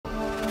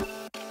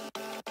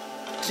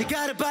She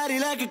got a body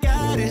like a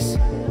goddess,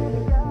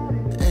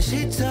 and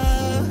she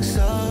talks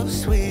so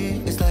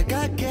sweet. It's like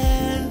I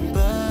can't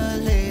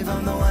believe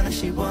I'm the one that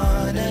she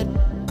wanted.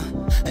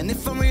 And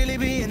if I'm really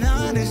being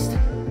honest,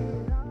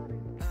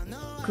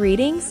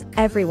 greetings,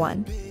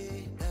 everyone.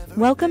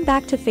 Welcome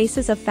back to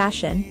Faces of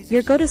Fashion,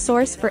 your go-to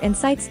source for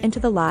insights into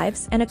the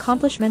lives and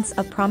accomplishments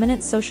of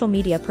prominent social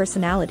media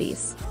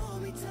personalities.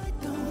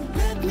 don't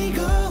let me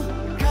go.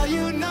 Girl,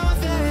 you know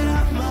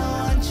that I'ma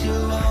want you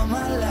all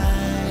my life.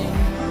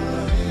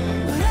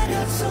 But I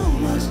got so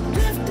much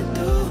left to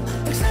do,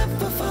 except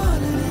for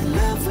falling in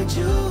love with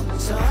you.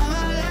 So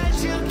I'ma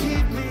let you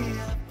keep me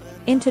up.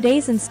 In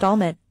today's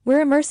installment,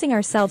 we're immersing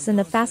ourselves in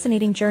the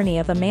fascinating journey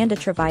of Amanda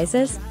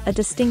Trivizas, a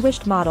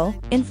distinguished model,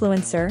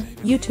 influencer,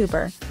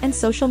 YouTuber, and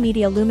social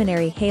media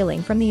luminary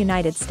hailing from the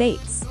United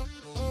States.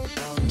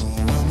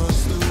 I'ma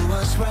do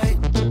what's right.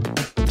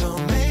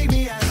 Don't make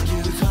me ask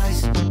you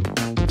twice.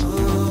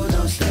 Ooh,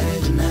 don't stay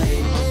the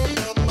night.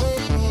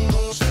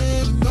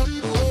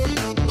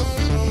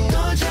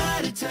 Don't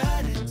try to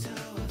turn it to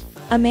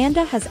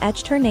Amanda has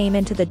etched her name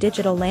into the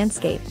digital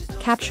landscape,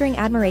 capturing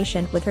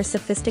admiration with her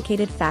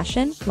sophisticated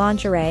fashion,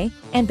 lingerie,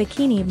 and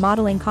bikini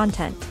modeling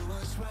content.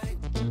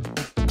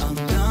 I'm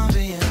done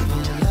being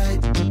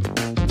polite.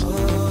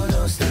 Ooh,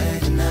 don't stay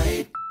the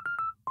night.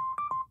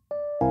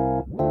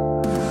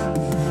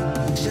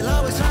 She'll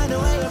always find a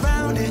way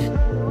around it.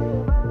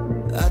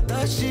 I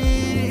thought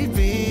she'd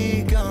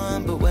be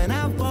gone, but when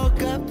I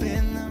woke up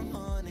in the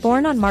morning.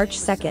 Born on March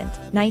 2,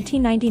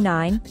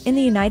 1999, in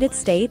the United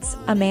States,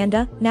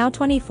 Amanda, now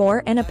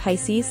 24 and a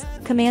Pisces,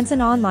 commands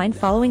an online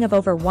following of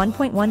over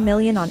 1.1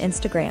 million on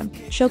Instagram,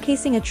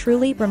 showcasing a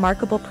truly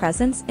remarkable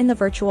presence in the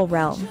virtual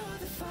realm.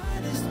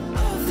 Finest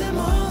of them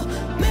all,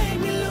 made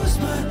me lose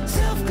my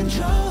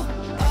self-control. All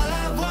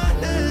I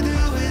wanna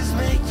do is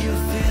make you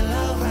feel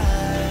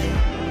alright.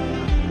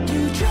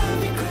 You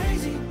drive me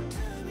crazy.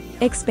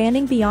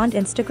 Expanding beyond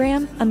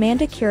Instagram,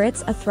 Amanda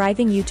curates a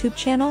thriving YouTube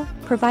channel,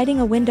 providing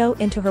a window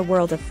into her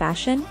world of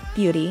fashion,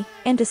 beauty,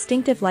 and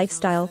distinctive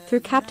lifestyle through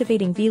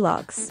captivating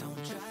vlogs. Don't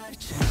try to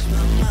change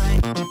my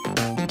mind.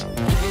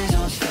 Please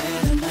don't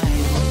stay the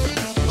night.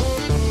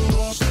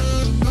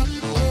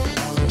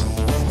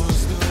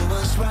 Almost do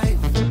what's right.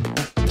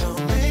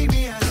 Don't make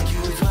me ask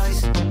you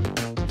twice.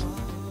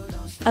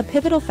 A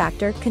pivotal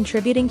factor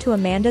contributing to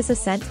Amanda's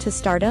ascent to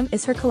stardom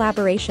is her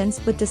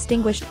collaborations with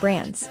distinguished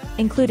brands,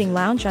 including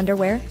Lounge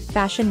Underwear,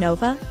 Fashion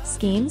Nova,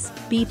 Schemes,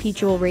 BP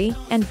Jewelry,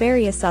 and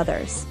various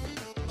others.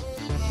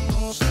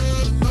 Almost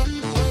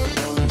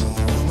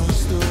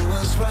do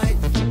what's right.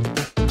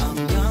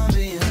 I'm done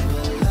being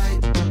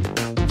polite.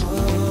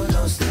 Oh,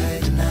 don't stay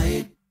the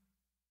night.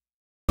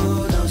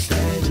 Oh, don't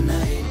stay the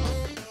night.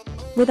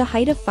 With a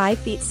height of 5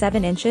 feet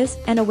 7 inches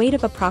and a weight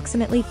of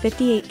approximately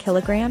 58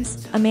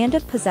 kilograms, Amanda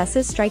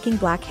possesses striking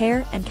black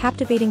hair and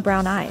captivating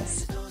brown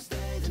eyes. Don't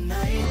stay the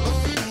night.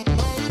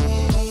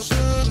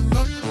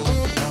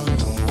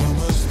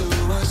 Almost do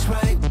what's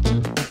right.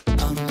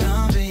 I'm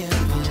done being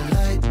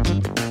polite.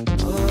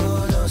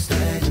 Oh, don't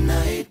stay the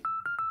night.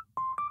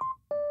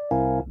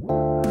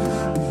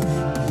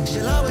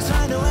 She'll always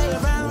find a way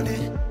around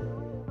it.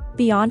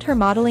 Beyond her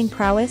modeling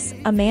prowess,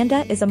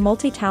 Amanda is a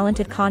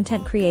multi-talented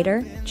content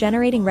creator,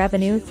 generating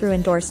revenue through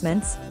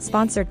endorsements,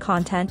 sponsored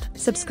content,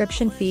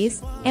 subscription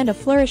fees, and a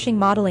flourishing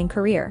modeling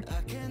career.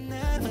 I can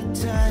never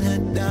turn her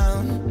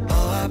down.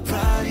 Oh, I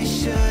probably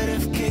should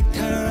have kicked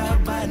her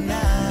out by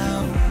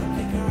now.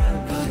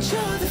 But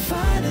you're the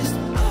finest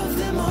of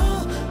them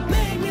all.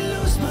 Made me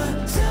lose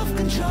my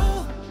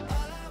self-control.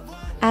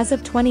 As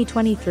of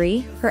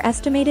 2023, her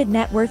estimated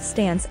net worth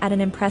stands at an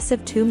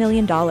impressive $2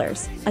 million,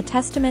 a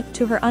testament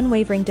to her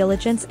unwavering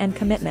diligence and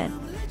commitment.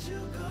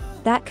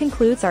 That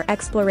concludes our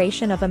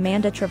exploration of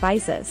Amanda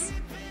Trivizas.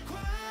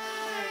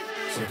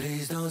 So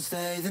please don't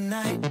stay the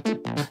night.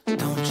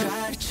 Don't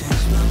try to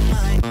change my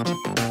mind.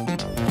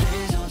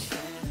 Please don't stay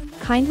the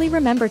night. Kindly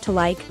remember to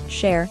like,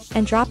 share,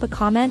 and drop a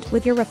comment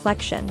with your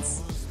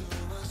reflections.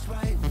 What's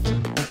right?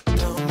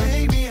 Don't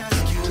make me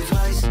ask you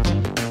twice.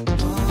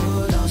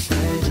 Oh, don't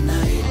stay the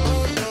night.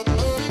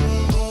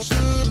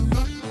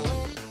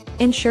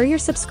 Ensure you're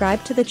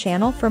subscribed to the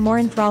channel for more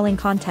enthralling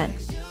content.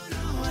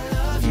 I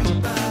love you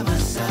by my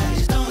side.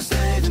 Just don't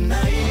stay the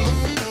night.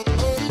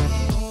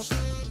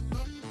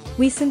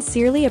 We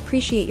sincerely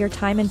appreciate your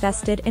time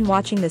invested in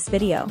watching this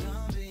video.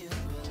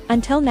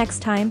 Until next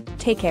time,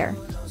 take care.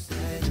 Don't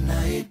stay the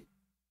night.